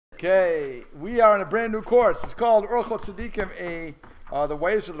Okay, we are in a brand new course. It's called Orchot Tzaddikim, the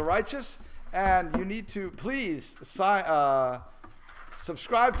ways of the righteous, and you need to please subscribe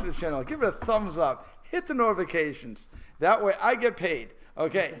to the channel, give it a thumbs up, hit the notifications. That way I get paid.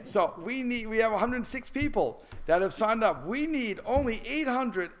 Okay, so we have 106 people that have signed up. We need only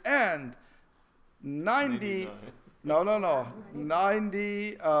 890.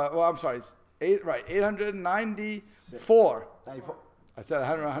 90. Well, I'm sorry. It's 894. I said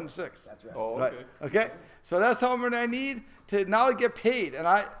 106. That's right. Oh, okay. Right. Okay. So that's how much I need to now get paid. And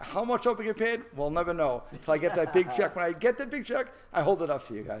how much I'll get paid? We'll never know until I get that big check. When I get that big check, I hold it up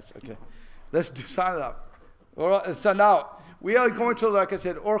for you guys. Okay. Let's sign it up. So now we are going to, like I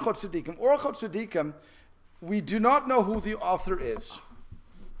said, Orchot Tzaddikim. Orchot Tzaddikim, we do not know who the author is.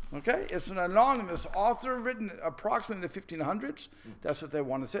 Okay, it's an anonymous author written approximately in the 1500s. That's what they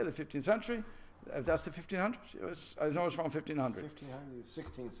want to say, the 15th century. If that's the 1500s, I know it's from 1500. 1500,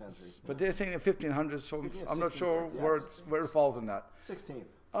 16th century. But they're saying the 1500s, so I'm not sure where it falls in that. 16th.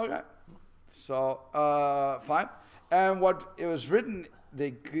 Okay, so fine. And what it was written,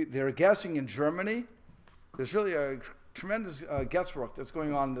 they're guessing in Germany. There's really a tremendous guesswork that's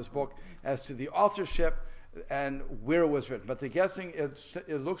going on in this book as to the authorship and where it was written. But the guessing,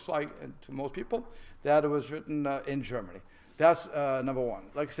 it looks like to most people that it was written in Germany. That's number one.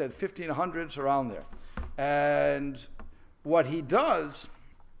 Like I said, 1500s, around there. And what he does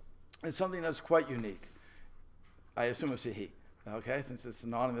is something that's quite unique. I assume it's a he. Okay, since it's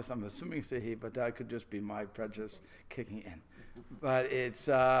anonymous, I'm assuming it's a he, but that could just be my prejudice kicking in. But it's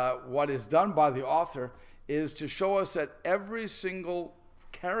what is done by the author is to show us that every single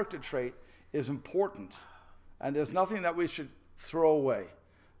character trait is important. And there's nothing that we should throw away.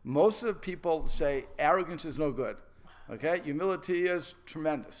 Most of the people say arrogance is no good. Okay, humility is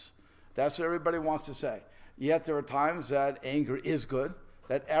tremendous. That's what everybody wants to say. Yet there are times that anger is good,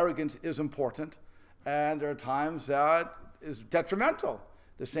 that arrogance is important, and there are times that is detrimental.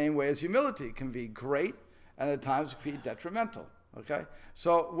 The same way as humility can be great, and at times it can be detrimental. Okay,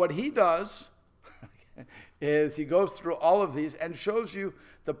 so what he does is he goes through all of these and shows you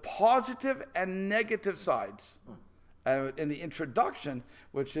the positive and negative sides. In the introduction,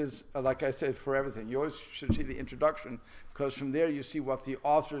 which is, like I said, for everything, you always should see the introduction, because from there you see what the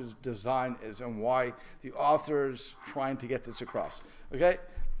author's design is and why the author's trying to get this across. Okay?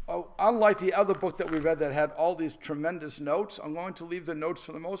 Unlike the other book that we read that had all these tremendous notes, I'm going to leave the notes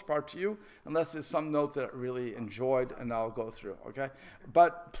for the most part to you, unless there's some note that I really enjoyed and I'll go through. Okay?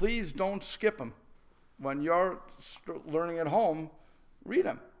 But please don't skip them. When you're learning at home, read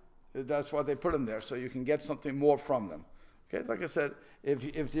them. That's why they put them there, so you can get something more from them. Okay, like I said,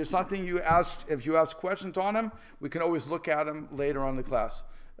 if there's something you ask, if you ask questions on them, we can always look at them later on in the class,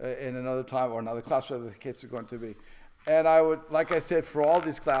 in another time or another class, whatever the kids are going to be. And I would, like I said, for all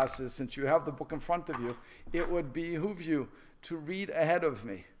these classes, since you have the book in front of you, it would behoove you to read ahead of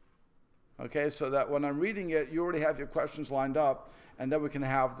me. Okay, so that when I'm reading it, you already have your questions lined up, and then we can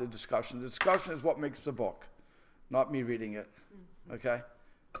have the discussion. The discussion is what makes the book, not me reading it. Okay?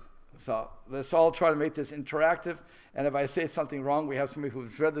 So let's all try to make this interactive. And if I say something wrong, we have somebody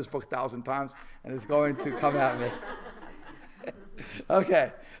who's read this book 1,000 times and is going to come at me.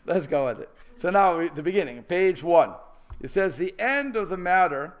 Okay, let's go with it. So now the beginning, page 1. It says, the end of the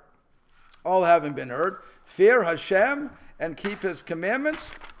matter, all having been heard, fear Hashem and keep his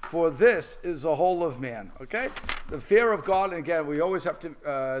commandments, for this is the whole of man. Okay? The fear of God, and again, we always have to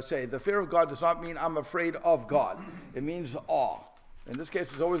say, the fear of God does not mean I'm afraid of God. It means awe. In this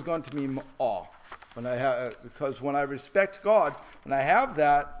case, it's always going to mean awe. Because when I respect God, when I have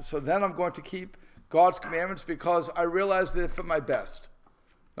that, so then I'm going to keep God's commandments because I realize they're for my best.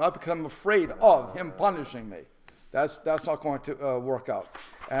 Not because I'm afraid of him punishing me. That's not going to work out.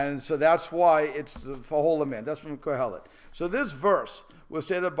 And so that's why it's the whole of man. That's from Kohelet. So this verse was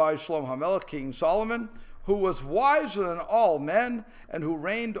stated by Shlomo HaMelech, King Solomon, who was wiser than all men and who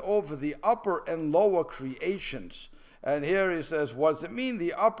reigned over the upper and lower creations. And here he says, what does it mean?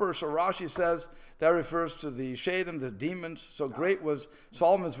 The upper, so Rashi says, that refers to the Shadim, the demons. So great was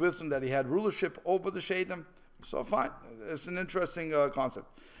Solomon's wisdom that he had rulership over the Shadim. So fine. It's an interesting concept.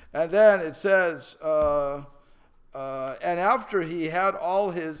 And then it says, and after he had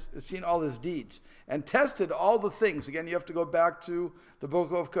seen all his deeds and tested all the things, again, you have to go back to the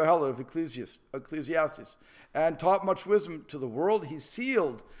book of Kohelet, of Ecclesiastes, and taught much wisdom to the world, he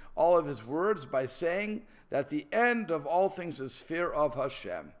sealed all of his words by saying that the end of all things is fear of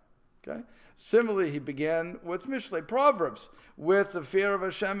Hashem. Okay? Similarly, he began with Mishlei, Proverbs, with the fear of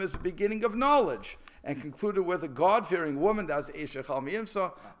Hashem is the beginning of knowledge, and concluded with a God-fearing woman, that's Esha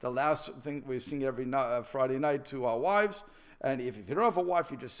Chalmiyimsa, the last thing we sing every Friday night to our wives, And if you don't have a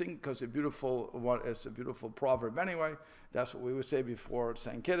wife, you just sing because it's a beautiful proverb anyway. That's what we would say before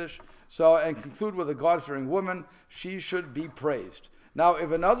saying Kiddush. So, and conclude with a God-fearing woman, she should be praised. Now,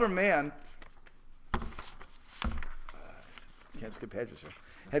 if another man, can't skip pages here,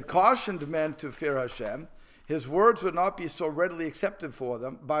 had cautioned men to fear Hashem, his words would not be so readily accepted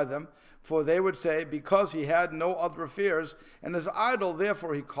by them, for they would say, because he had no other fears, and is idle,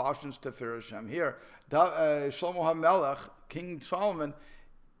 therefore he cautions to fear Hashem. Here, Shlomo HaMelech, King Solomon,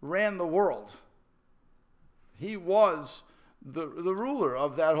 ran the world. He was the ruler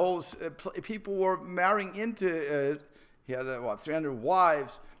of that whole, people were marrying into, he had, 300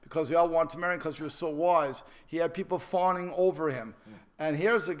 wives, because they all wanted to marry him because he was so wise. He had people fawning over him. And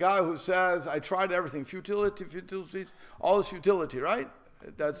here's a guy who says, I tried everything, futilities, all this futility, right?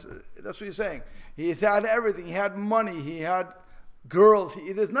 That's what he's saying. He's had everything. He had money. He had girls.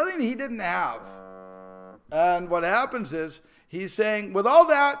 There's nothing he didn't have. And what happens is, he's saying, with all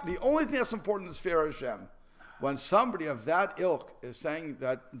that, the only thing that's important is fear of Hashem. When somebody of that ilk is saying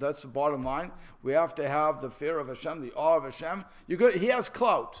that that's the bottom line, we have to have the fear of Hashem, the awe of Hashem. He has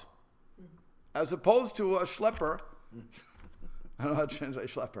clout. As opposed to a schlepper. I don't know how to translate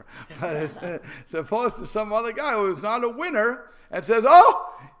schlepper. But it's opposed to some other guy who's not a winner and says,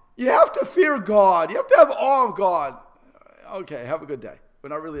 oh, you have to fear God. You have to have awe of God. Okay, have a good day. We're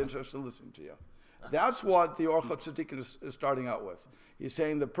not really interested in listening to you. That's what the Orchot Tzaddikim is starting out with. He's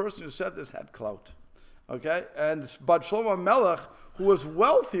saying the person who said this had clout. Okay? But Shlomo Melech, who was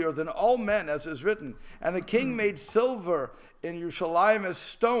wealthier than all men, as is written, and the king made silver in Yerushalayim as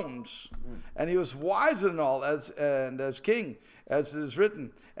stones, and he was wiser than all, as king, as is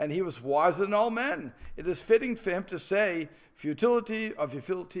written, and he was wiser than all men. It is fitting for him to say, futility of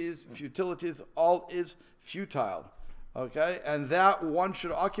futilities, all is futile. Okay? And that one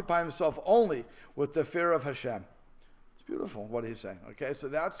should occupy himself only with the fear of Hashem. It's beautiful what he's saying. Okay? So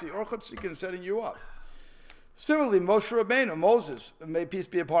that's the Orchot Tzaddikim setting you up. Similarly, Moshe Rabbeinu, Moses, may peace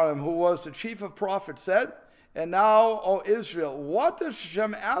be upon him, who was the chief of prophets, said, and now, O Israel, what does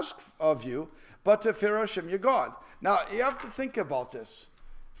Hashem ask of you but to fear Hashem your God? Now, you have to think about this.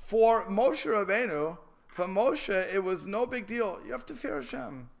 For Moshe Rabbeinu, for Moshe, it was no big deal. You have to fear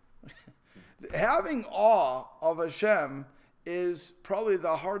Hashem. Having awe of Hashem is probably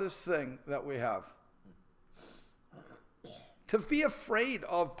the hardest thing that we have. To be afraid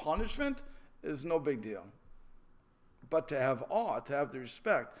of punishment is no big deal. But to have awe, to have the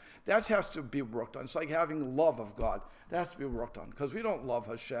respect, that has to be worked on. It's like having love of God. That has to be worked on. Because we don't love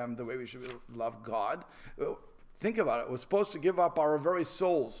Hashem the way we should love God. Think about it. We're supposed to give up our very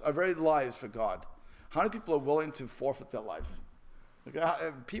souls, our very lives for God. How many people are willing to forfeit their life?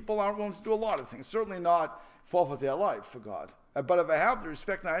 People aren't willing to do a lot of things. Certainly not forfeit their life for God. But if I have the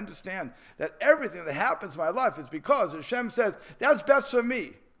respect and I understand that everything that happens in my life is because Hashem says, that's best for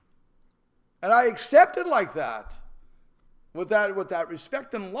me. And I accept it like that. With that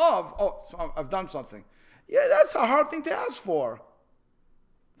respect and love, so I've done something. Yeah, that's a hard thing to ask for.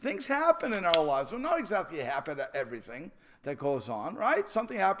 Things happen in our lives. We're not exactly happy at everything that goes on, right?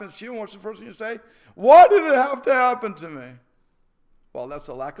 Something happens to you, and what's the first thing you say? Why did it have to happen to me? Well, that's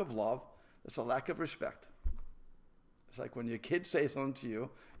a lack of love. That's a lack of respect. It's like when your kids say something to you,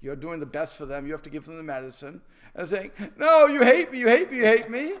 you're doing the best for them, you have to give them the medicine, and saying, no, you hate me, you hate me, you hate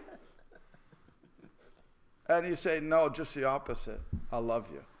me. And you say, no, just the opposite. I love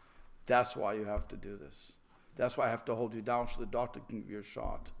you. That's why you have to do this. That's why I have to hold you down so the doctor can give you a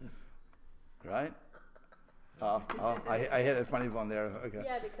shot. Right? I hit a funny one there. Okay.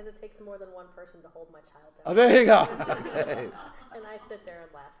 Yeah, because it takes more than one person to hold my child down. Oh, there you go. Okay. And I sit there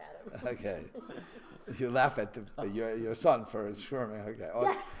and laugh at him. Okay. You laugh at your son for his squirming. Okay.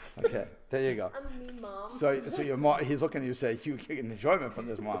 Yes. Okay. There you go. I'm a mean mom. So your mom, he's looking at you and say, you get enjoyment from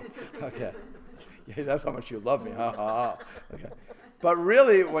this, mom. Okay. Yeah, that's how much you love me. Ha, ha, ha. Okay. But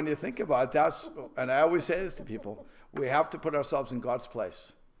really, when you think about it, and I always say this to people, we have to put ourselves in God's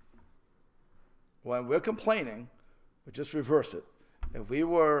place. When we're complaining, we just reverse it. If we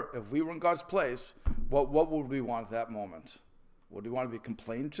were in God's place, what would we want at that moment? Would we want to be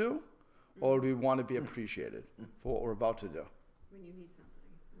complained to, or do we want to be appreciated for what we're about to do? When you need something.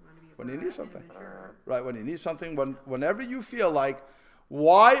 You want to be when you need something. sure. Right, when you need something, whenever you feel like,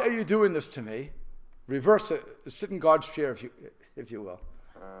 why are you doing this to me? Reverse it, sit in God's chair, if you will,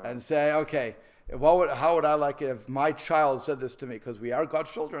 and say, okay, how would I like it if my child said this to me? Because we are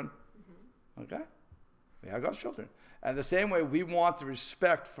God's children. Okay? We are God's children. And the same way we want the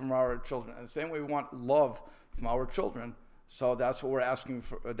respect from our children, and the same way we want love from our children. So that's what we're asking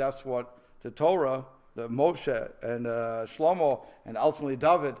for. That's what the Torah, the Moshe and Shlomo, and ultimately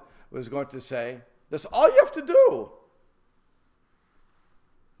David was going to say. That's all you have to do.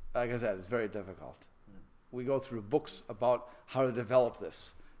 like I said, it's very difficult. We go through books about how to develop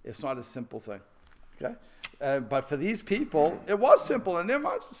this. It's not a simple thing. Okay? But for these people, it was simple. In their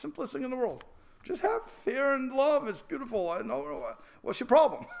minds, the simplest thing in the world. Just have fear and love. It's beautiful. I know. What's your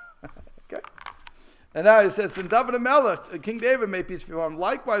problem? Okay? And now it says, in David Melech, King David, may peace be upon him,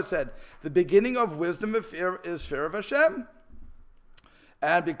 likewise said, the beginning of wisdom and fear is fear of Hashem.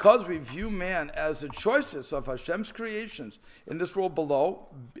 And because we view man as the choicest of Hashem's creations in this world below,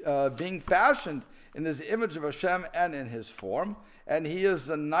 being fashioned in his image of Hashem and in his form, and he is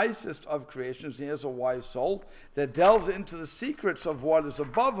the nicest of creations, he has a wise soul that delves into the secrets of what is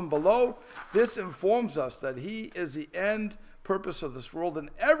above and below. This informs us that he is the end purpose of this world, and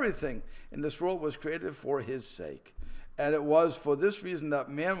everything in this world was created for his sake. And it was for this reason that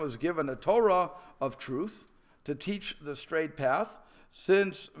man was given a Torah of truth to teach the straight path.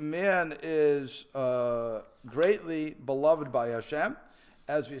 Since man is greatly beloved by Hashem,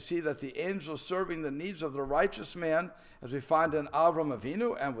 as we see that the angels serving the needs of the righteous man, as we find in Avram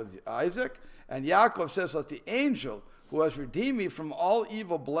Avinu and with Isaac, and Yaakov says that the angel who has redeemed me from all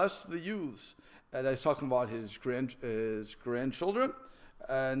evil bless the youths. And he's talking about his grandchildren,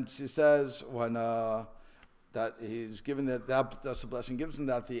 and he says when that he's given that's the blessing gives him,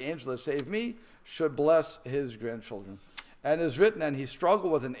 that the angel that saved me should bless his grandchildren. And it is written, and he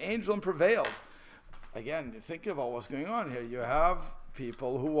struggled with an angel and prevailed. Again, think about what's going on here. You have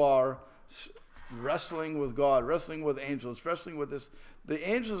people who are wrestling with God, wrestling with angels, wrestling with this. The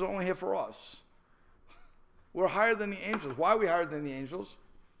angels are only here for us. We're higher than the angels. Why are we higher than the angels?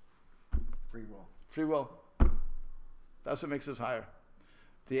 Free will. Free will. That's what makes us higher.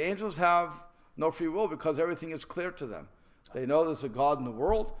 The angels have no free will because everything is clear to them. They know there's a God in the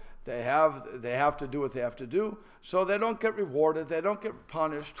world. They have to do what they have to do, so they don't get rewarded. They don't get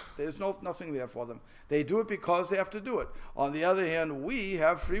punished. There's nothing there for them. They do it because they have to do it. On the other hand, we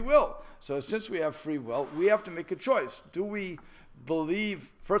have free will. So since we have free will, we have to make a choice. Do we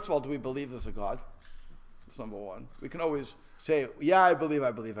believe? First of all, do we believe there's a God? That's number one. We can always say, "Yeah, I believe."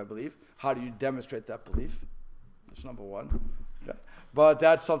 How do you demonstrate that belief? That's number one. Okay. But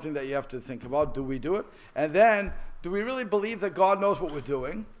that's something that you have to think about. Do we do it? And then, do we really believe that God knows what we're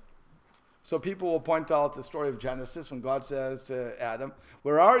doing? So people will point out the story of Genesis when God says to Adam,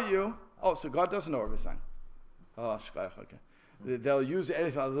 "Where are you?" Oh, so God doesn't know everything. Oh, okay. They'll use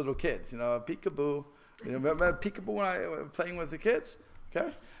anything like little kids, peekaboo. Remember peekaboo when I was playing with the kids?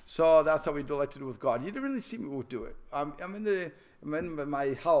 Okay? So that's how we like to do with God. You didn't really see me do it. I'm in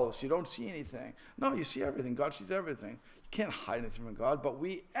my house. You don't see anything. No, you see everything. God sees everything. You can't hide anything from God, but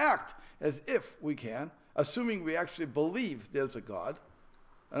we act as if we can, assuming we actually believe there's a God.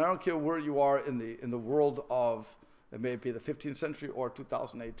 And I don't care where you are in the world of, it may be the 15th century or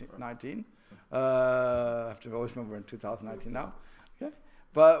 2019. I have to always remember we're in 2019 now. Okay?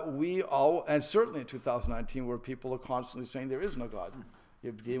 But we all, and certainly in 2019, where people are constantly saying there is no God.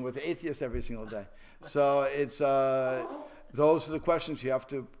 You're dealing with atheists every single day. So it's those are the questions you have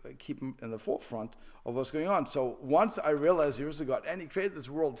to keep in the forefront of what's going on. So once I realized there is a God, and he created this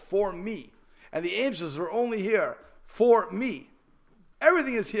world for me, and the angels are only here for me.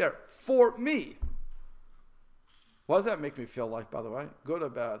 Everything is here for me. What does that make me feel like, by the way? Good or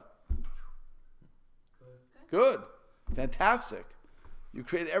bad? Good. Fantastic. You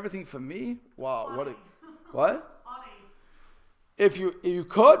created everything for me? Wow. What? If you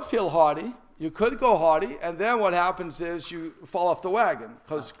could feel haughty, you could go haughty, and then what happens is you fall off the wagon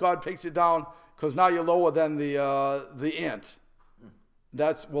because God takes you down because now you're lower than the ant.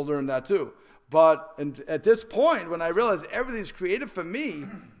 We'll learn that too. But at this point, when I realize everything's created for me,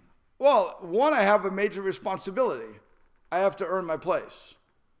 well, one, I have a major responsibility. I have to earn my place.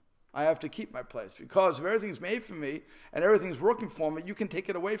 I have to keep my place. Because if everything's made for me and everything's working for me, you can take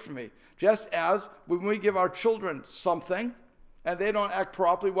it away from me. Just as when we give our children something and they don't act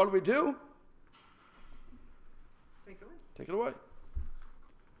properly, what do? Take it away.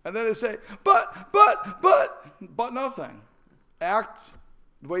 And then they say, but nothing. Act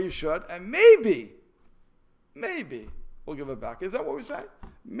the way you should, and maybe we'll give it back. Is that what we say?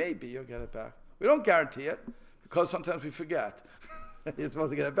 Maybe you'll get it back. We don't guarantee it, because sometimes we forget. You're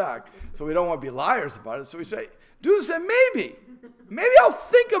supposed to get it back. So we don't want to be liars about it. So we say, do this and maybe I'll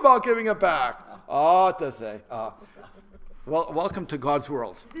think about giving it back. Oh, to say. Well, welcome to God's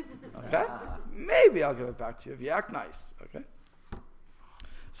world. Okay? Maybe I'll give it back to you if you act nice. Okay?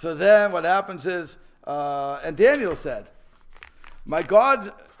 So then what happens is, and Daniel said, My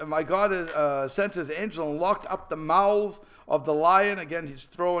God sent his angel and locked up the mouths of the lion. Again, he's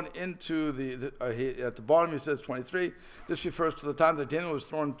thrown into at the bottom he says 23. This refers to the time that Daniel was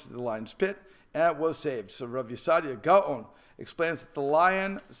thrown into the lion's pit and was saved. So Rav Yisadia Gaon explains that the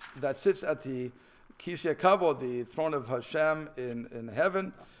lion that sits at the Kisya Kavod, the throne of Hashem in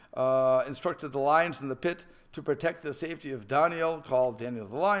heaven, instructed the lions in the pit to protect the safety of Daniel, called Daniel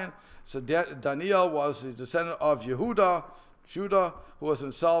the lion. So Daniel was the descendant of Judah, who was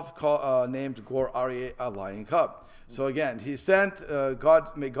himself named Gor Aryeh, a lion cub. So again, he sent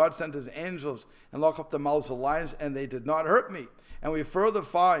may God send his angels and lock up the mouths of lions, and they did not hurt me. And we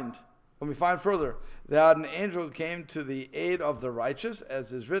find further that an angel came to the aid of the righteous,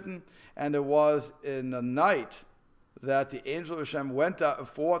 as is written, and it was in the night that the angel of Hashem went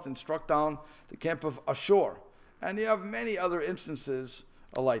forth and struck down the camp of Ashur. And you have many other instances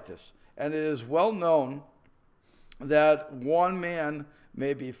like this. And it is well known that one man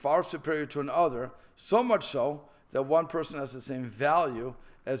may be far superior to another, so much so that one person has the same value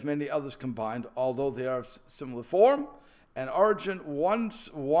as many others combined, although they are of similar form and origin, one's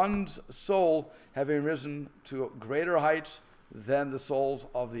soul having risen to greater heights than the souls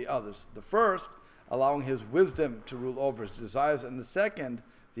of the others. The first, allowing his wisdom to rule over his desires, and the second,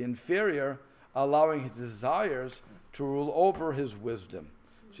 the inferior, allowing his desires to rule over his wisdom.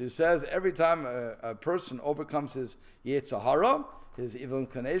 She says every time a person overcomes his Yetzer Hara, his evil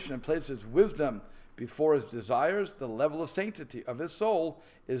inclination, and places his wisdom before his desires, the level of sanctity of his soul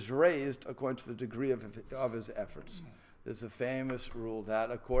is raised according to the degree of his efforts. There's a famous rule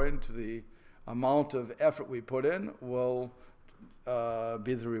that according to the amount of effort we put in will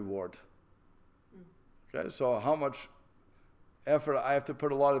be the reward. Okay, so how much effort? I have to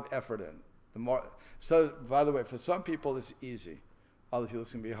put a lot of effort in. The more, so by the way, for some people it's easy, other people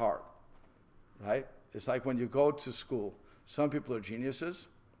it's going to be hard, right? It's like when you go to school. Some people are geniuses,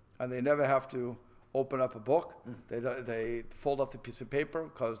 and they never have to open up a book. They fold up the piece of paper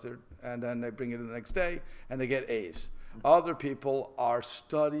and then they bring it in the next day, and they get A's. Other people are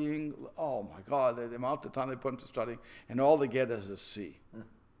studying. Oh my God, the amount of time they put into studying, and all they get is a C.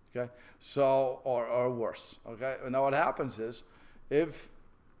 Okay, so or worse. Okay, now what happens is, if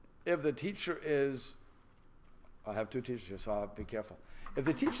the teacher is, I have 2 teachers here, so I'll be careful. If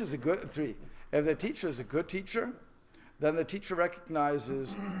the teacher is a good if the teacher is a good teacher, then the teacher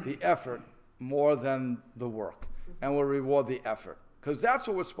recognizes the effort more than the work, and will reward the effort, because that's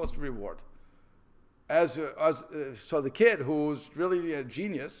what we're supposed to reward. So the kid who's really a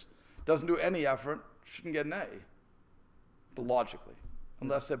genius doesn't do any effort shouldn't get an A, logically,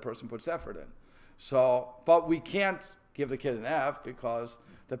 unless that person puts effort in. So, but we can't give the kid an F, because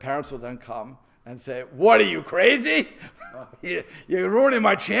the parents will then come and say, "What, are you crazy? You're ruining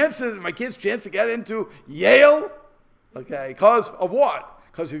my kid's chance to get into Yale." Okay, because of what?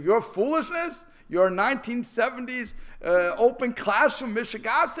 Because of your foolishness, your 1970s open classroom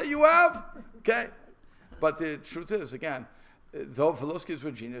Michigas that you have. Okay, but the truth is, again, though for those kids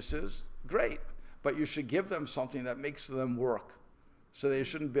were geniuses, great, but you should give them something that makes them work. So they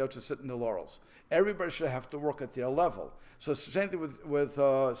shouldn't be able to sit in the laurels. Everybody should have to work at their level. So it's the same thing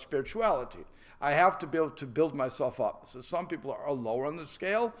with spirituality. I have to be able to build myself up. So some people are lower on the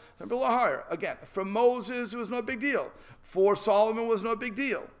scale, some people are higher. Again, for Moses, it was no big deal. For Solomon, it was no big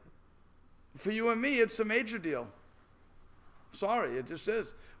deal. For you and me, it's a major deal. Sorry, it just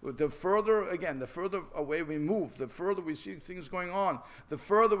is. The further away we move, the further we see things going on, the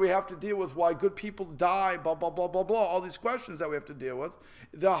further we have to deal with why good people die, blah, blah, blah, blah, blah, all these questions that we have to deal with,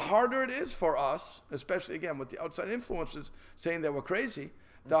 the harder it is for us, especially, again, with the outside influences saying that we're crazy,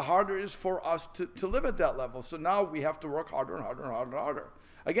 the harder it is for us to live at that level. So now we have to work harder and harder and harder and harder.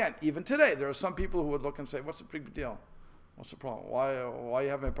 Again, even today, there are some people who would look and say, "What's the big deal? What's the problem? Why are you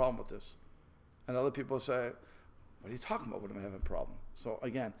having a problem with this?" And other people say, "What are you talking about? What am I having a problem?" So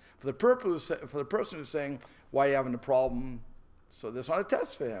again, for the person who's saying, "Why are you having a problem?" So there's not a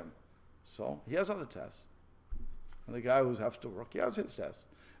test for him. So he has other tests. And the guy who has to work, he has his tests.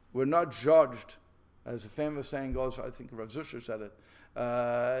 We're not judged, as a famous saying goes, I think Rav Zusher said it,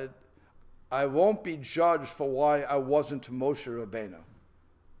 I won't be judged for why I wasn't Moshe Rabbeinu.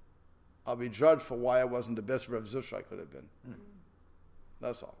 I'll be judged for why I wasn't the best Rav Zusher I could have been.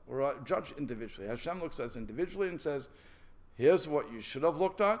 That's all. We're judged individually. Hashem looks at us individually and says, "Here's what you should have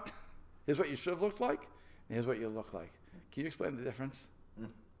looked at. Here's what you should have looked like. And here's what you look like." Can you explain the difference?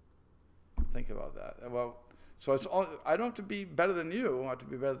 Think about that. Well, so it's all, I don't have to be better than you.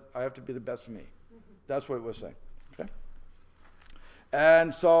 I have to be the best of me. That's what it was saying. Okay.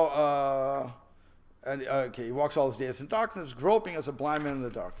 And so, he walks all his days in darkness, groping as a blind man in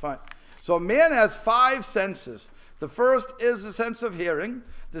the dark. Fine. So man has 5 senses. The first is the sense of hearing.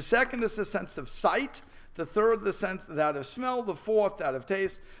 The second is the sense of sight. The third, the sense that of smell. The fourth, that of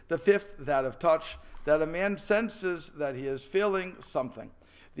taste. The fifth, that of touch. That a man senses that he is feeling something.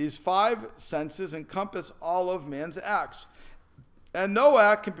 These 5 senses encompass all of man's acts. And no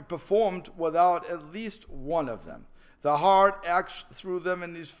act can be performed without at least one of them. The heart acts through them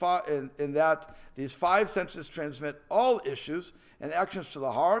in that these five senses transmit all issues and actions to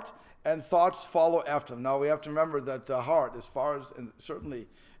the heart, and thoughts follow after them. Now we have to remember that the heart, as far as, and certainly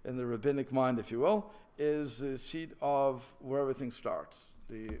in the rabbinic mind, if you will, is the seat of where everything starts.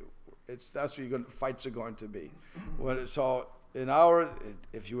 That's where fights are going to be. So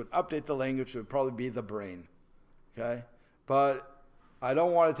if you would update the language, it would probably be the brain. Okay, but I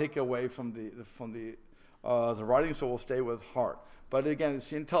don't want to take away from the writing, so we'll stay with heart. But again, it's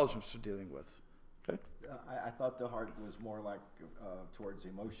the intelligence we're dealing with. Okay. I thought the heart was more like towards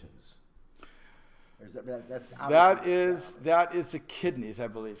emotions. That is the kidneys, I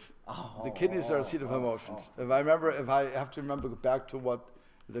believe. The kidneys are a seat of emotions. If I have to remember back to what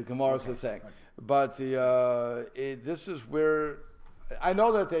the Gemara is saying. Okay. But this is where I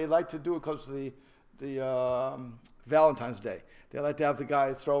know that they like to do it because of the Valentine's Day. They like to have the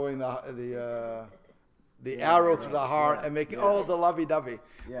guy throwing the arrow through the heart and making the lovey-dovey.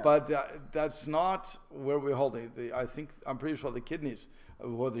 Yeah. But that's not where we're holding. I'm pretty sure the kidneys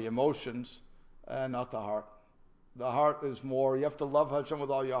were the emotions and not the heart. The heart is more, you have to love Hashem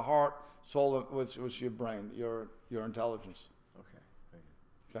with all your heart, soul, which was your brain, your intelligence.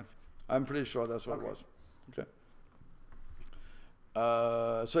 Okay. I'm pretty sure that's what it was. Okay.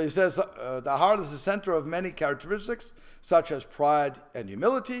 So he says, the heart is the center of many characteristics, such as pride and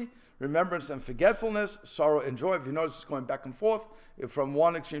humility, remembrance and forgetfulness, sorrow and joy. If you notice, it's going back and forth from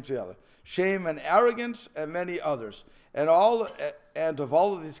one extreme to the other. Shame and arrogance, and many others. And of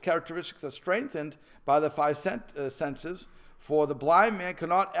all of these characteristics are strengthened by the five senses. For the blind man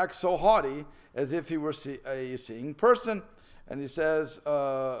cannot act so haughty as if he were a seeing person. And he says,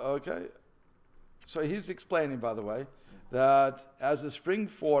 okay. So he's explaining, by the way, that as a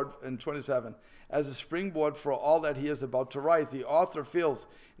springboard in 27, as a springboard for all that he is about to write, the author feels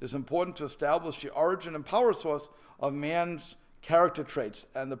it is important to establish the origin and power source of man's character traits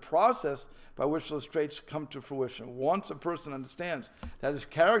and the process by which those traits come to fruition. Once a person understands that his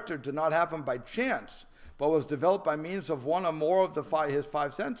character did not happen by chance, but was developed by means of one or more of his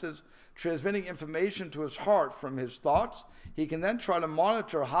five senses, transmitting information to his heart from his thoughts, he can then try to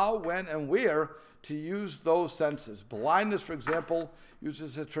monitor how, when, and where to use those senses. Blindness, for example,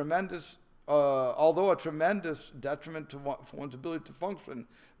 uses although a tremendous detriment to one's ability to function,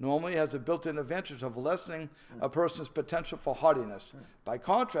 normally has a built-in advantage of lessening a person's potential for haughtiness. By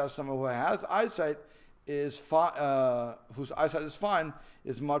contrast, someone who has eyesight whose eyesight is fine,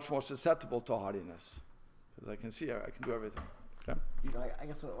 is much more susceptible to haughtiness. Because I can see, I can do everything. Okay? I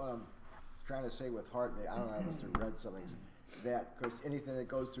guess what I'm trying to say with heart, I don't know, I must have read something, that because anything that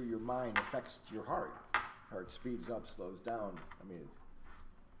goes through your mind affects your heart. Heart speeds up, slows down. I mean,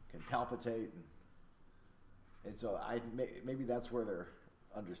 it can palpitate, and so maybe that's where they're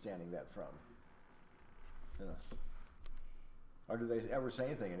understanding that from. You know. Or do they ever say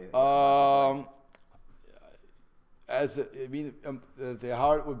anything? The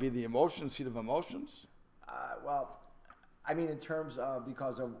heart would be the emotion, seat of emotions. Well, I mean, in terms of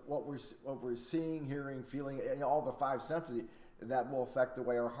because of what we're seeing, hearing, feeling, all the five senses, that will affect the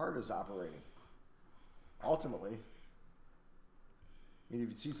way our heart is operating. Ultimately, I mean, if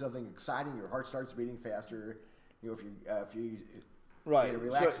you see something exciting, your heart starts beating faster. If you right, in a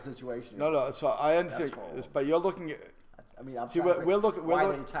relaxed situation. No. So I understand, but you're looking at. I mean, we're looking.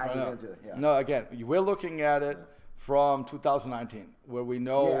 No, again, we're looking at it from 2019, where we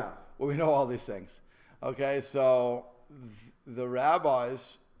know all these things. Okay, so the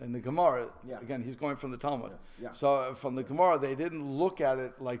rabbis in the Gemara, again, he's going from the Talmud. So from the Gemara, they didn't look at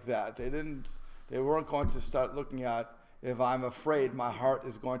it like that. They weren't going to start looking at, if I'm afraid, my heart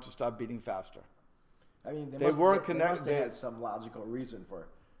is going to start beating faster. I mean, they must have had some logical reason for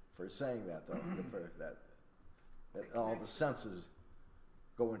saying that, though, that all the senses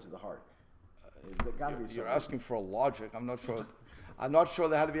go into the heart. You're asking for a logic. I'm not sure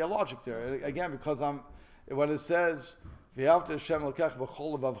there had to be a logic there. Again, because when it says "V'ahavta Hashem Elokecha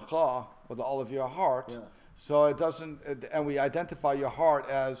b'chol levavcha," with all of your heart, so it doesn't. And we identify your heart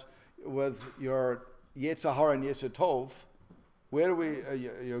as with your Yetzer Hara and Yetzer Tov. Where do we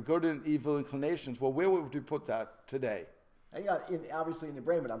your good and evil inclinations? Well, where would we put that today? Obviously in the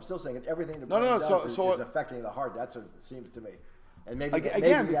brain, but I'm still saying that everything the brain does is affecting the heart. That's what it seems to me. And maybe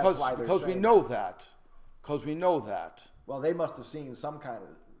that's why because we know that. Because we know that. Well, they must have seen some kind of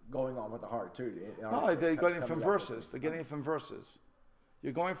going on with the heart too. No, they're getting it from verses. They're getting it from verses.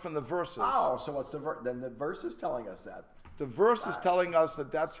 You're going from the verses. Oh, so what's then the verse is telling us that. The verse is telling us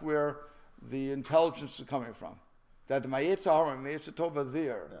that that's where the intelligence is coming from. That my Yetzer Hara and my Yetzer Tov are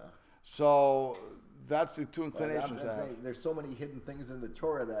there. So that's the two I'm inclinations I have. saying there's so many hidden things in the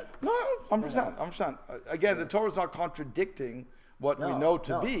Torah that. No, 100%. Again, the Torah is not contradicting what we know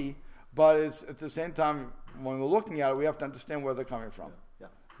to be, but it's at the same time, when we're looking at it, we have to understand where they're coming from. Yeah.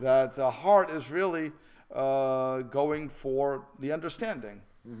 That the heart is really going for the understanding,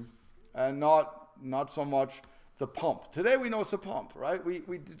 and not so much the pump. Today we know it's a pump, right?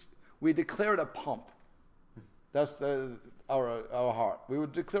 We declare it a pump. That's our heart. We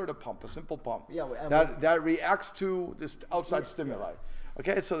would declare it a pump, a simple pump. Yeah, that reacts to this outside stimuli.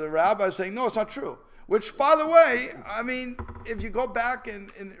 Okay, so the rabbi is saying, no, it's not true. Which, by the way, I mean, if you go back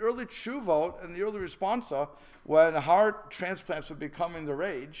in early tshuvot and the early responsa, when heart transplants were becoming the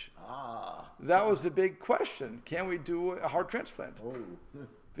rage, that was the big question. Can we do a heart transplant? Oh.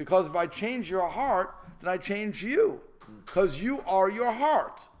 Because if I change your heart, then I change you. Because you are your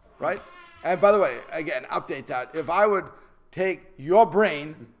heart, right? And by the way, again, update that. If I would take your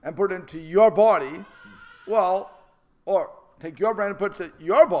brain and put it into your body, well, or take your brain and put it to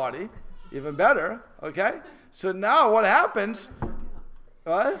your body, even better, okay? So now what happens?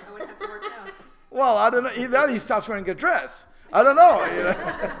 What? I wouldn't have to work out. Well, I don't know. Either that or he stops wearing a dress. I don't know. You know?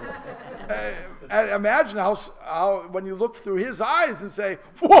 And imagine how when you look through his eyes and say,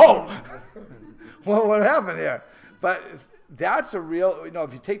 whoa, well, what happened here? But that's a real,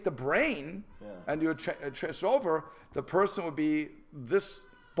 if you take the brain and you trace over, the person would be, this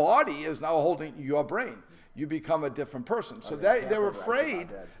body is now holding your brain. You become a different person. So they were afraid.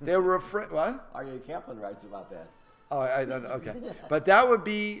 They were afraid. What? Arya Kaplan writes about that. Oh, I don't know. Okay. But that would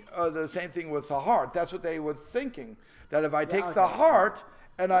be the same thing with the heart. That's what they were thinking. That if I take the heart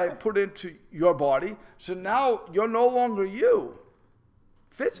and I put it into your body, so now you're no longer you.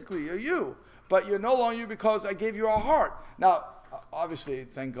 Physically, you're you. But you're no longer you because I gave you a heart. Now, obviously,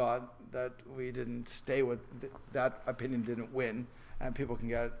 thank God that we didn't stay with, that opinion didn't win, and people can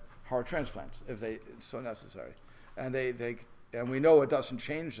get heart transplants if it's so necessary. And and we know it doesn't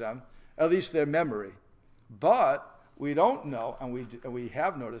change them, at least their memory. But we don't know, and we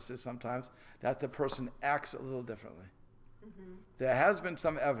have noticed this sometimes, that the person acts a little differently. There has been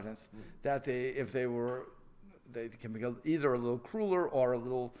some evidence that they can be either a little crueler or a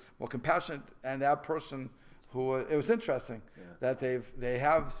little more compassionate, and that person who, it was interesting that they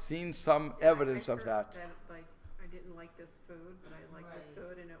have seen some evidence of that. Like, I didn't like this food, but I like this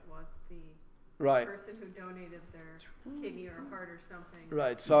food, and it was the person who donated their kidney or heart or something.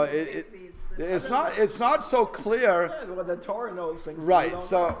 Right. So it's not so clear. Well, the Torah knows things. Right.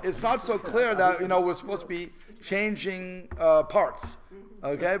 So it's not so clear that we're supposed to be changing parts.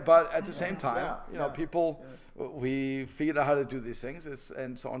 Okay. But at the same time, people. We figured out how to do these things,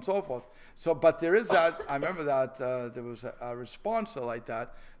 and so on and so forth. So, but there is that. I remember that there was a response like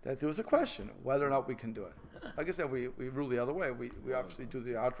that. That there was a question whether or not we can do it. Like I said, we rule the other way. We obviously do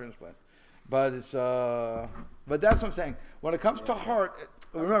the heart transplant, but it's but that's what I'm saying. When it comes to heart,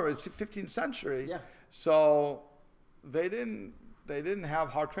 remember it's the 15th century. Yeah. So they didn't have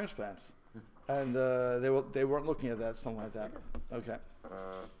heart transplants, and they weren't looking at that, something like that. Okay.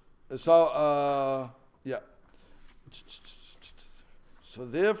 So yeah. So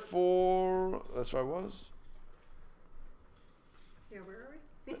therefore, that's where I was. Yeah, where are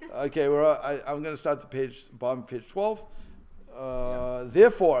we? Okay, I'm going to start the bottom of page 12.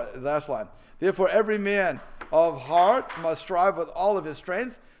 Therefore, last line. Therefore, every man of heart must strive with all of his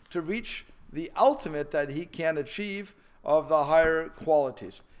strength to reach the ultimate that he can achieve of the higher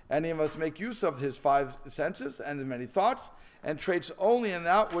qualities. And he must make use of his 5 senses and the many thoughts, and traits only in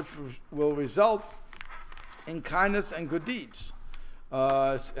that which will result in kindness and good deeds.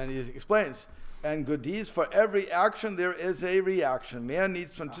 And he explains, and good deeds, for every action there is a reaction. Man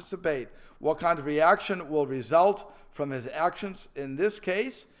needs to anticipate what kind of reaction will result from his actions. In this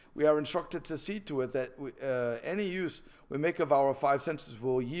case, we are instructed to see to it that any use we make of our 5 senses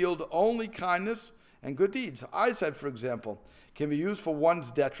will yield only kindness and good deeds. Eyesight, for example, can be used for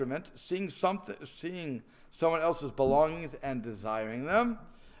one's detriment, seeing someone else's belongings and desiring them.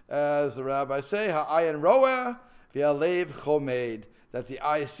 As the rabbis say, ha'ayin roeh v'alev chomed, that the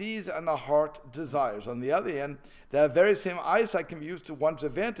eye sees and the heart desires. On the other hand, that very same eyesight can be used to one's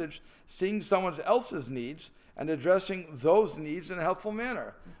advantage, seeing someone else's needs and addressing those needs in a helpful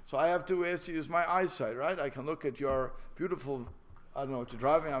manner. So I have 2 ways to use my eyesight, right? I can look at your beautiful, I don't know what you're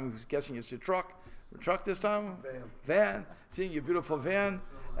driving, I'm guessing it's your truck this time? Van. Seeing your beautiful van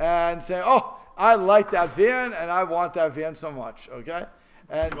and saying, oh, I like that van and I want that van so much, okay?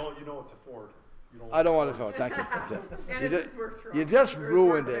 And you know it's a Ford. I don't want to Ford. Thank you. Okay. And You just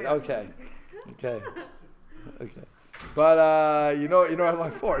ruined it. Okay. But you know I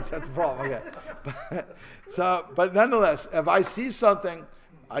like Fords. That's the problem. Okay. But nonetheless, if I see something,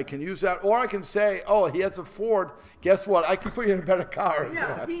 I can use that, or I can say, oh, he has a Ford. Guess what? I can put you in a better car.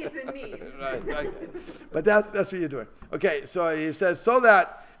 Yeah, he's in need. Right. But that's what you're doing. Okay, so he says, so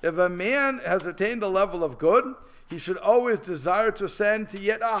that if a man has attained a level of good, he should always desire to ascend to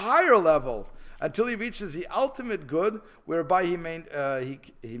yet a higher level until he reaches the ultimate good, whereby he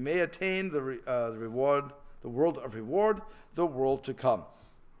may attain the reward, the world of reward, the world to come.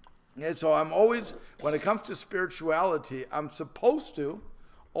 And so I'm always, when it comes to spirituality, I'm supposed to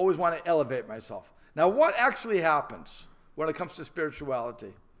always want to elevate myself. Now, what actually happens when it comes to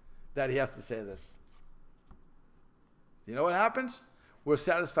spirituality that he has to say this? You know what happens? We're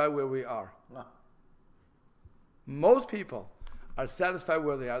satisfied where we are. No. Most people are satisfied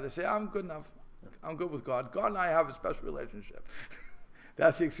where they are. They say, I'm good enough. I'm good with God. God and I have a special relationship.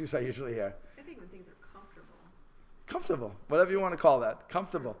 That's the excuse I usually hear. I think when things are comfortable. Comfortable, whatever you want to call that.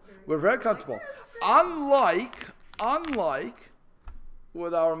 Comfortable. We're very comfortable. Unlike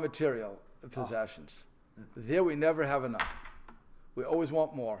with our material possessions. There we never have enough. We always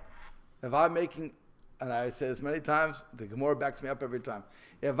want more. If I'm making, and I say this many times, the Gemara backs me up every time.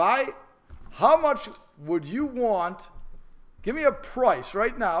 How much would you want, give me a price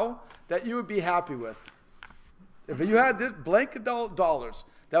right now that you would be happy with. If you had this blank dollars,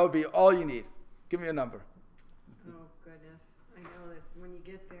 that would be all you need. Give me a number. Oh, goodness. I know that's when you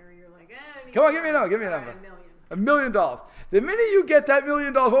get there, you're like, Come on, give me a number. Give me a number. $1 million. The minute you get that $1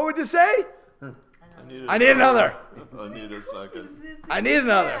 million, what would you say? I need another. I need a second. I need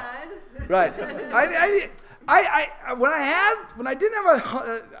another. Right. When I didn't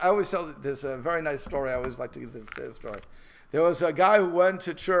have I always tell this very nice story. I always like to give this story. There was a guy who went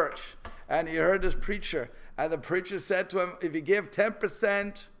to church and he heard this preacher, and the preacher said to him, if you give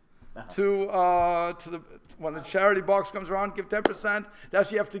 10% when the charity box comes around, give 10%. That's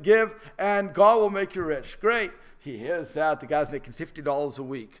what you have to give, and God will make you rich. Great. He hears that. The guy's making $50 a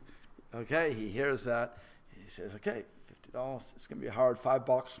week. Okay, he hears that. He says, okay, $50. It's going to be hard,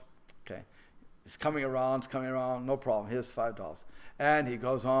 $5. Okay. It's coming around, no problem. Here's $5. And he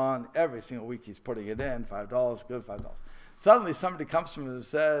goes on every single week. He's putting it in, $5, good, $5. Suddenly somebody comes to him and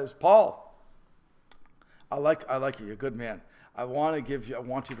says, Paul, I like you. You're a good man. I want you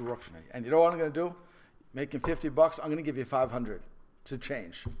to work for me. And you know what I'm going to do? Making $50, I'm going to give you $500 to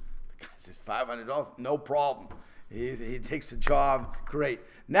change. The guy says, $500? No problem. He takes the job. Great.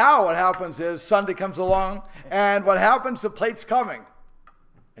 Now what happens is Sunday comes along, and what happens? The plate's coming.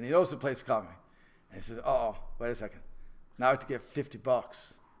 And he knows the plate's coming. And he says, oh, wait a second. Now I have to get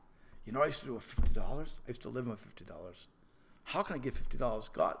 $50. You know what I used to do with $50? I used to live with $50. How can I get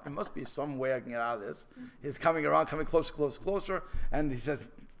 $50? God, there must be some way I can get out of this. He's coming around, coming closer, and he says,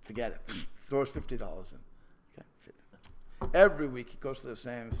 forget it. Throws $50 in. Okay. Every week he goes through the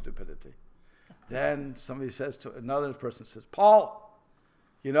same stupidity. Then somebody says to another person, says, Paul,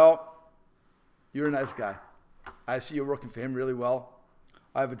 you know, you're a nice guy. I see you're working for him really well.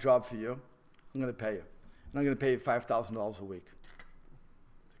 I have a job for you. I'm going to pay you. And I'm going to pay you $5,000 a week.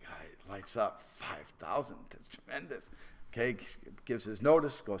 The guy lights up. $5,000? That's tremendous. Okay, gives his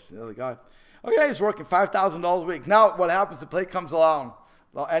notice, goes to the other guy. Okay, he's working $5,000 a week. Now what happens? The plate comes along,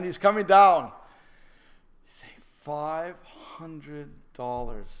 and he's coming down. He's saying,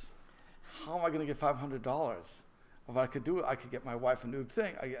 $500. How am I going to get $500? If I could do it, I could get my wife a new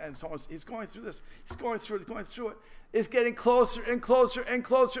thing. And so he's going through this. He's going through it. It's getting closer and closer and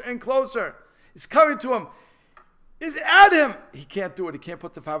closer and closer. It's coming to him. It's at him. He can't do it. He can't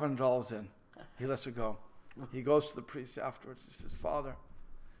put the $500 in. He lets it go. He goes to the priest afterwards. He says, Father,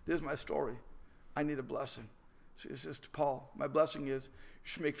 this is my story. I need a blessing. So he says to Paul, my blessing is you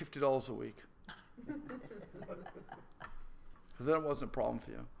should make $50 a week. Because then it wasn't a problem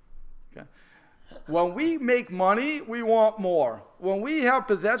for you. Okay? When we make money, we want more. When we have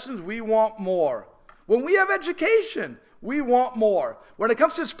possessions, we want more. When we have education, we want more. When it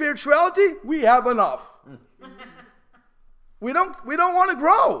comes to spirituality, we have enough. We don't want to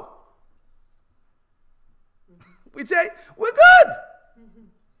grow. We say, we're good.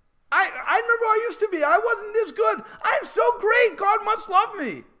 I remember I used to be. I wasn't this good. I'm so great. God must love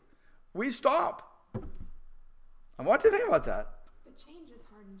me. We stop. And what do you think about that? But change is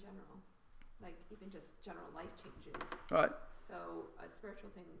hard in general. Like even just general life changes. Right. So a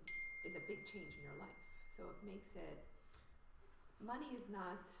spiritual thing is a big change in your life. So it makes it, money is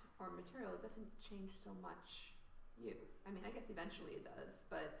not, or material, it doesn't change so much you. I mean, I guess eventually it does,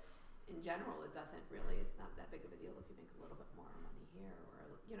 but in general, it doesn't really. It's not that big of a deal if you make a little bit more money here, or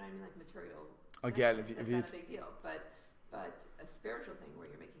you know what I mean, like material. Again, it's not a big deal, but a spiritual thing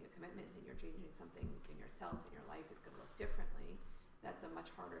where you're making a commitment and you're changing something in yourself and your life is going to look differently. That's a much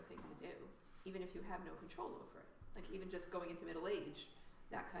harder thing to do, even if you have no control over it. Like even just going into middle age,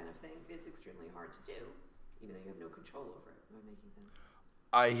 that kind of thing is extremely hard to do, even though you have no control over it. Am I making sense?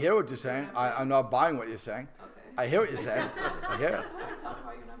 I hear what you're saying. I'm not buying what you're saying. Okay. I hear what you're saying. I hear it. Why are you talking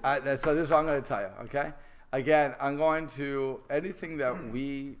about your numbers? So this is what I'm going to tell you, okay? Again, I'm going to, anything that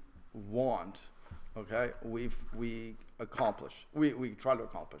we want, okay, we accomplish. We try to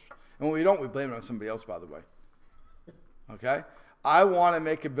accomplish. And when we don't, we blame it on somebody else, by the way. Okay? I want to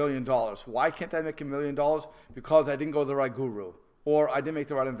make $1 billion. Why can't I make $1 million? Because I didn't go to the right guru, or I didn't make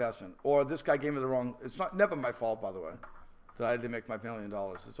the right investment, or this guy gave me the wrong. It's never my fault, by the way, that I didn't make my $1 million.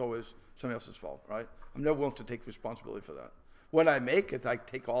 It's always somebody else's fault, right? I'm never willing to take responsibility for that. When I make it, I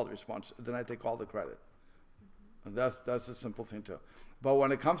take all the then I take all the credit. And that's a simple thing too. But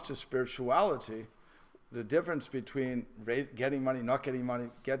when it comes to spirituality, the difference between getting money, not getting money,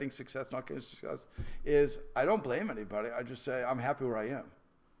 getting success, not getting success, is I don't blame anybody. I just say I'm happy where I am.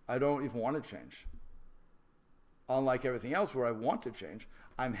 I don't even want to change. Unlike everything else where I want to change,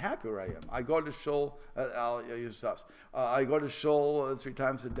 I'm happy where I am. I go to shul, I'll use this. I go to shul 3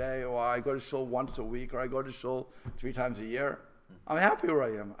 times a day, or I go to shul once a week, or I go to shul 3 times a year. I'm happy where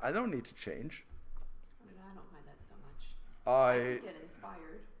I am. I don't need to change. I don't mind that so much. I get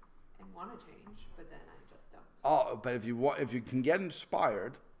inspired and want to change, but then I just don't. Oh, but if you can get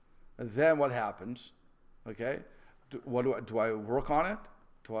inspired, then what happens? Okay, do I work on it?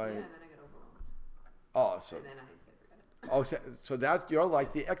 Yeah, and then I get overwhelmed. Oh, so. And then I say forget it. Oh, so that's, you're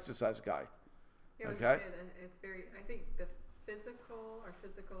like the exercise guy. Yeah, okay. It's very. I think the physical and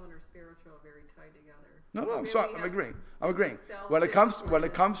our spiritual are very tied together. No, I'm Really sorry. I'm agreeing. When it comes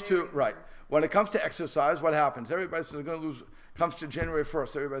to exercise, what happens? Everybody says they're going to lose. Comes to January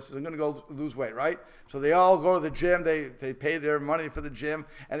 1st, everybody says they're going to go lose weight, right? So they all go to the gym. They pay their money for the gym,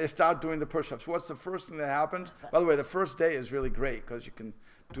 and they start doing the push-ups. What's the first thing that happens? By the way, the first day is really great because you can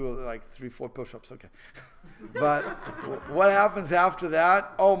do like 3-4 push-ups. Okay, but what happens after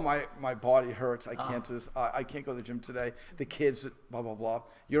that? Oh, my body hurts. I can't do this. I can't go to the gym today. The kids, blah blah blah.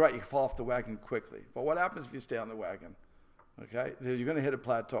 You're right. You fall off the wagon quickly. But what happens if you stay on the wagon? Okay, you're going to hit a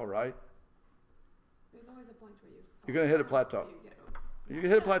plateau, right? There's always a point where You're going to hit a plateau. You can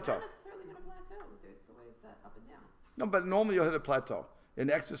hit a plateau. Not necessarily hit a plateau. There's always up and down. No, but normally you'll hit a plateau. In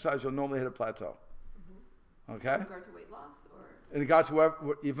exercise, you'll normally hit a plateau. Mm-hmm. Okay? In regard to weight loss, or In regard to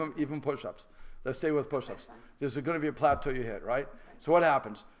even push-ups. Let's stay with push-ups. Okay, There's going to be a plateau you hit, right? Okay. So what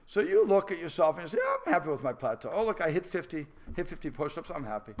happens? So you look at yourself and you say, I'm happy with my plateau. Oh, look, I hit 50 push-ups. I'm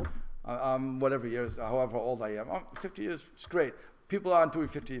happy. Whatever years, however old I am. 50 years, it's great. People aren't doing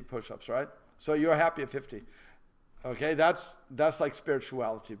 50 push-ups, right? So you're happy at 50. Okay, that's like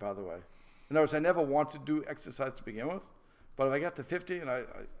spirituality, by the way. In other words, I never want to do exercise to begin with, but if I get to 50 and I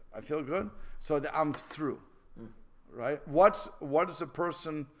feel good, so I'm through, right? What does a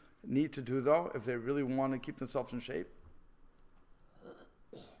person need to do, though, if they really want to keep themselves in shape?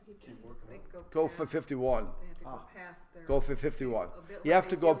 Go for 51. They have to go past their. Go for 51. You have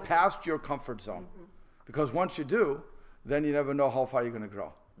to go past your comfort zone, because once you do, then you never know how far you're going to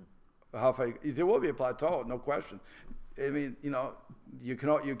grow. There will be a plateau, no question. I mean, you're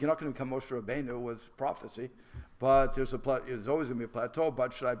not going to become Moshe Rabbeinu with prophecy, but there's always going to be a plateau.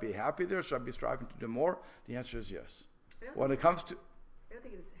 But should I be happy there? Should I be striving to do more? The answer is yes. When it comes to, I don't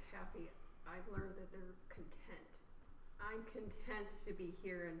think it's happy. I've learned that they're content. I'm content to be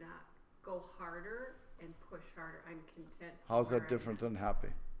here and not go harder and push harder. I'm content. How's that different than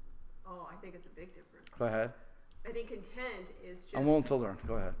happy? Oh, I think it's a big difference. Go ahead. I think content is just. I'm willing to learn.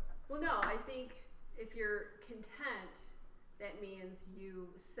 Go ahead. Well, no, I think if you're content, that means you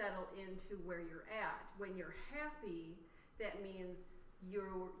settle into where you're at. When you're happy, that means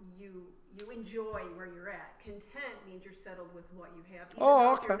you enjoy where you're at. Content means you're settled with what you have. Even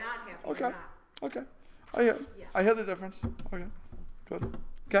though if you're not happy, you're not. Okay. I hear. Yeah. I hear the difference. Okay. Good.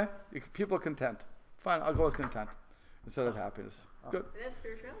 Okay. People are content. Fine. I'll go with content instead of happiness. Good. And that's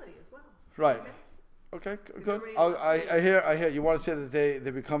spirituality as well. Right. Okay, good. I hear. You want to say that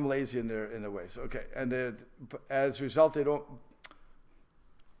they become lazy in their ways. Okay, and as a result, they don't.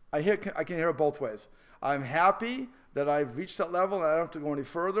 I can hear it both ways. I'm happy that I've reached that level and I don't have to go any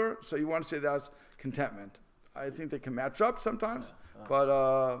further. So you want to say that's contentment. I think they can match up sometimes, but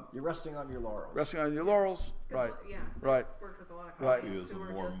you're resting on your laurels. Resting on your laurels, right? Yeah. Right. I've worked with a lot of Right. clients who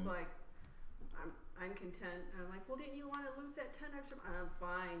were just like, I'm content. And I'm like, well, didn't you want to lose that 10 extra? I'm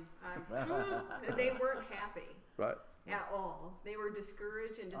fine. And they weren't happy. Right. At all. They were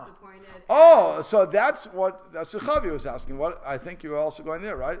discouraged and disappointed. Oh, so that's what Chavi was asking. What I think you're also going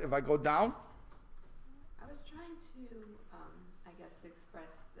there, right? If I go down. I was trying to, I guess,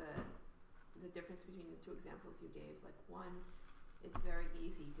 express the difference between the two examples you gave. Like, one is very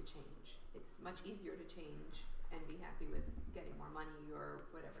easy to change. It's much easier to change and be happy with getting more money or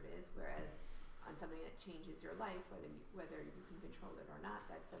whatever it is. Whereas on something that changes your life, whether you can control it or not,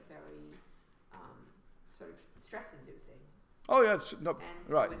 that's a very sort of stress-inducing. Oh yes, no, And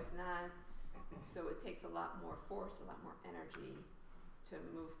so right. it's not. So it takes a lot more force, a lot more energy to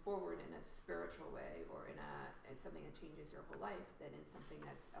move forward in a spiritual way or in something that changes your whole life than in something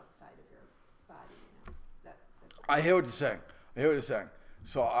that's outside of your body. You know, that's I hear what you're saying. I hear what you're saying.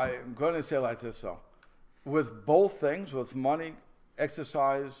 So I'm going to say it like this, though. With both things, with money,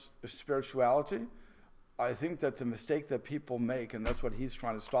 exercise, spirituality, I think that the mistake that people make, and that's what he's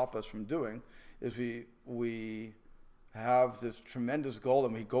trying to stop us from doing, is we have this tremendous goal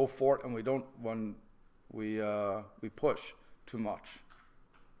and we go for it, and we don't when we push too much.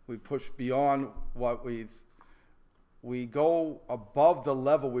 We push beyond what we go above the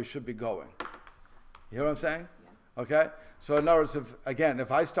level we should be going. You hear what I'm saying? Yeah. Okay? So in other words,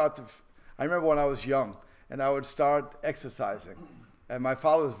 if I start to, I remember when I was young and I would start exercising, and my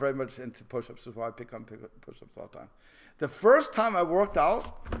father was very much into push-ups, so I pick push-ups all the time. The first time I worked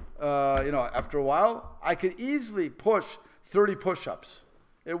out, after a while, I could easily push 30 push-ups.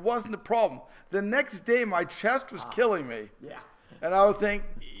 It wasn't a problem. The next day, my chest was killing me. Yeah. And I would think,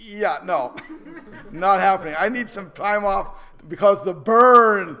 yeah, no, not happening. I need some time off because the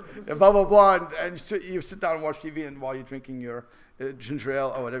burn, blah, blah, blah. And so you sit down and watch TV and while you're drinking your ginger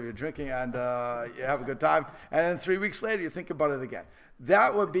ale or whatever you're drinking, and you have a good time. And then 3 weeks later, you think about it again.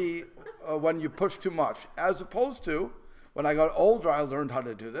 That would be when you push too much. As opposed to, when I got older, I learned how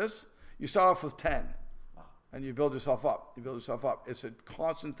to do this. You start off with 10. And you build yourself up. You build yourself up. It's a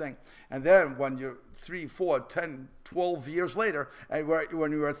constant thing. And then when you're 3, 4, 10, 12 years later, and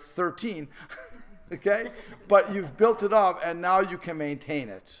when you were 13, okay? But you've built it up, and now you can maintain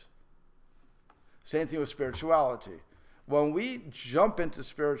it. Same thing with spirituality. When we jump into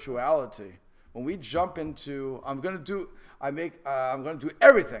spirituality, when we jump into, I'm going to do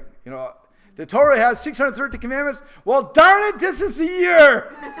everything. You know, the Torah has 630 commandments. Well, darn it, this is the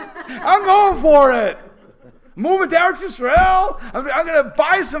year. I'm going for it. Moving to Eretz Israel. I'm going to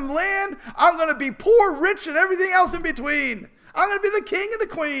buy some land. I'm going to be poor, rich, and everything else in between. I'm going to be the king and the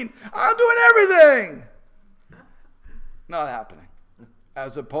queen. I'm doing everything. Not happening.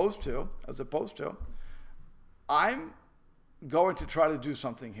 As opposed to, I'm going to try to do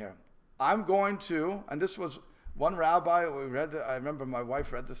something here. I'm going to, and this was one rabbi, I remember my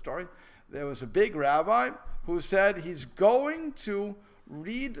wife read the story. There was a big rabbi who said he's going to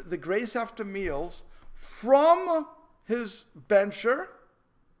read the Grace After Meals from his bencher,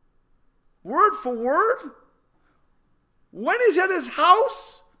 word for word, when he's at his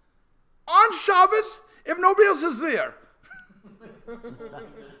house, on Shabbos, if nobody else is there.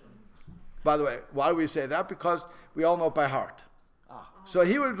 By the way, why do we say that? Because we all know it by heart. So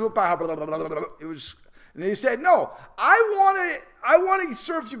he would do it by heart. And he said, no, I want to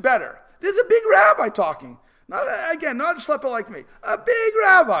serve you better. There's a big rabbi talking. Not a schlepper like me. A big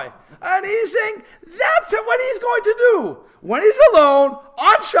rabbi. And he's saying that's what he's going to do. When he's alone,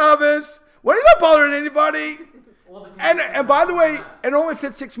 on Shabbos, when he's not bothering anybody. And by the way, it only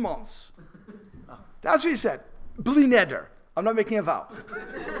fits 6 months. That's what he said. Bli neder. I'm not making a vow.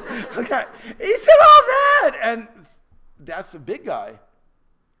 Okay. He said all that. And that's a big guy.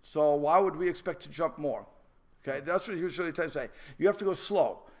 So why would we expect to jump more? Okay. That's what he was really trying to say. You have to go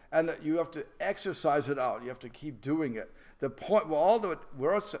slow. And that you have to exercise it out. You have to keep doing it. The point, all that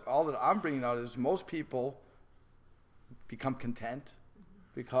I'm bringing out is most people become content,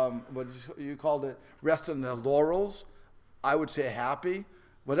 become what you called it, rest on their laurels. I would say happy.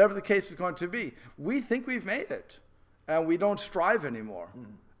 Whatever the case is going to be, we think we've made it, and we don't strive anymore.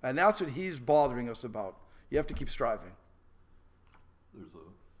 Mm-hmm. And that's what he's bothering us about. You have to keep striving. There's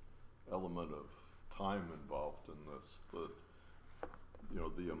an element of time involved in this that. You know,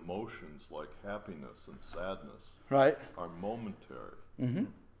 the emotions like happiness and sadness are momentary,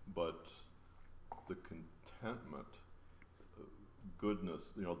 but the contentment,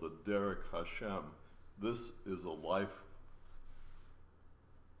 goodness, you know, the Derek Hashem, this is a life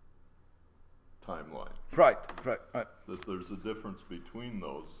timeline. Right. That there's a difference between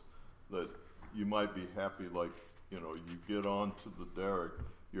those, that you might be happy, like, you know, you get on to the Derek,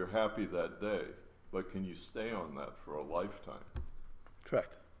 you're happy that day, but can you stay on that for a lifetime?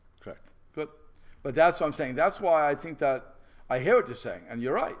 Correct. Good. But that's what I'm saying. That's why I think that I hear what you're saying. And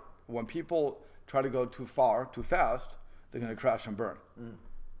you're right. When people try to go too far, too fast, they're going to crash and burn. Mm.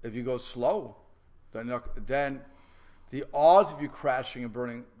 If you go slow, then the odds of you crashing and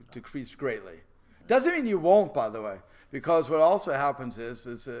burning decrease greatly. Doesn't mean you won't, by the way. Because what also happens is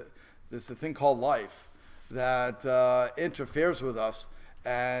there's a thing called life that interferes with us.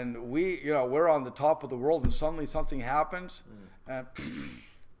 And we're on the top of the world, and suddenly something happens, and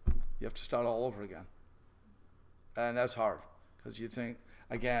you have to start all over again. And that's hard, because you think,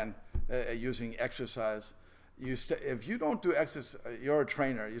 again, using exercise, if you don't do exercise, you're a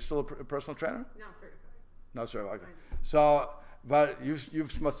trainer. You're still a personal trainer? Not certified. Not certified, okay. So, but you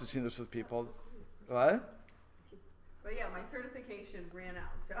must have seen this with people, right? But yeah, my certification ran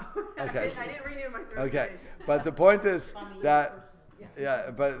out, so Okay. I didn't renew my certification. Okay, but the point is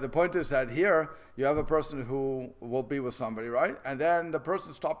but the point is that here you have a person who will be with somebody, right? And then the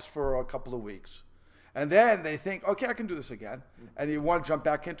person stops for a couple of weeks. And then they think, okay, I can do this again. And you want to jump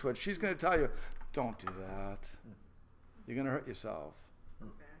back into it. She's going to tell you, don't do that. You're going to hurt yourself.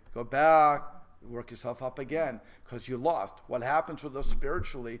 Go back, work yourself up again, because you lost. What happens with us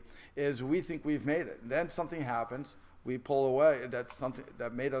spiritually is we think we've made it. And then something happens, we pull away. That's something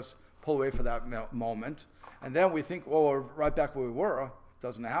that made us pull away for that moment. And then we think, well, we're right back where we were. It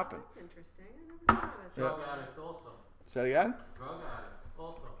doesn't happen. That's interesting. I never thought of it. Drug addict also. Say it again? Drug addict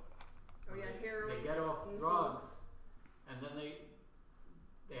also. Oh yeah, heroin. They get off drugs, and then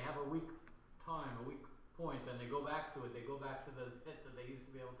they have a weak time, a weak point, and they go back to it. They go back to the hit that they used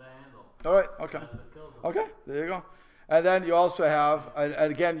to be able to handle. All right, okay. That's what kills them. Okay, there you go. And then you also have,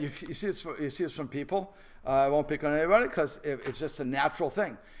 and again, you see this from people. I won't pick on anybody because it's just a natural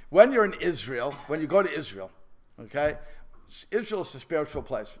thing. When you're in Israel, when you go to Israel, okay, Israel is a spiritual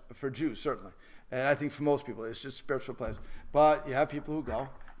place for Jews, certainly. And I think for most people, it's just a spiritual place. But you have people who go,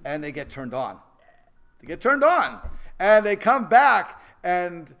 and they get turned on. They get turned on. And they come back,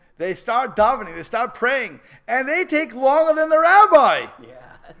 and they start davening, they start praying, and they take longer than the rabbi.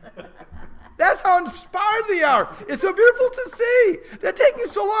 Yeah. That's how inspired they are. It's so beautiful to see. They're taking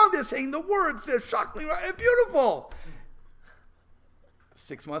so long. They're saying the words. They're shockingly right and beautiful.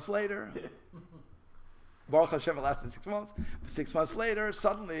 6 months later, Baruch Hashem, it lasted 6 months. 6 months later,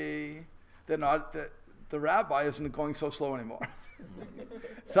 suddenly, they're not. The rabbi isn't going so slow anymore.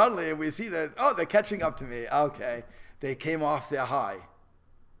 Suddenly, we see that, they're catching up to me. Okay, they came off their high.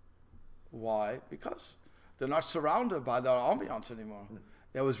 Why? Because they're not surrounded by their ambiance anymore.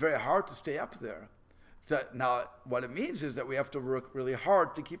 It was very hard to stay up there. So now, what it means is that we have to work really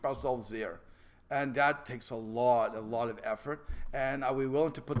hard to keep ourselves there. And that takes a lot of effort. And are we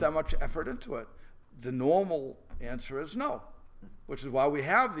willing to put that much effort into it? The normal answer is no, which is why we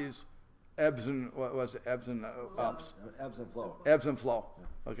have these ebbs and ups. Ebbs and flow. Ebbs and flow.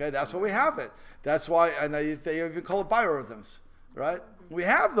 Okay, that's why we have it. That's why, and they even call it biorhythms, right? We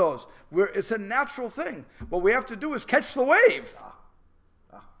have those. It's a natural thing. What we have to do is catch the wave.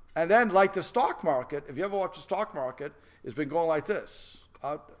 And then, like the stock market, if you ever watch the stock market, it's been going like this,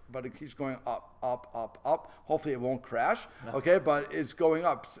 up, but it keeps going up, up, up, up. Hopefully it won't crash, okay? But it's going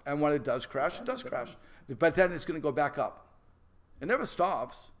up, and when it does crash, it does crash. But then it's going to go back up. It never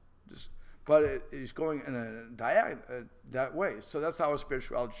stops, but it is going in a diagonal that way. So that's how our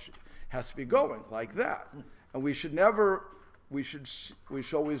spirituality has to be going, like that. And we should never. We should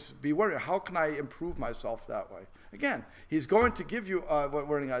always be worried, how can I improve myself that way? Again, he's going to give you, we're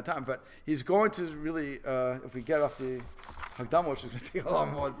running out of time, but he's going to really, if we get off the Hagdama, which is going to take a lot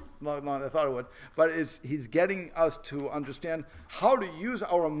more long than I thought it would, but he's getting us to understand how to use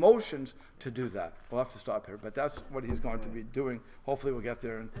our emotions to do that. We'll have to stop here, but that's what he's going to be doing. Hopefully we'll get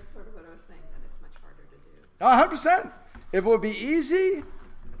there. That's sort of what I was saying, that it's much harder to do. 100%. If it would be easy,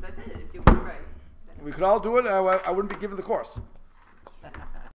 As I said, if you were right. we could all do it, and I wouldn't be given the course.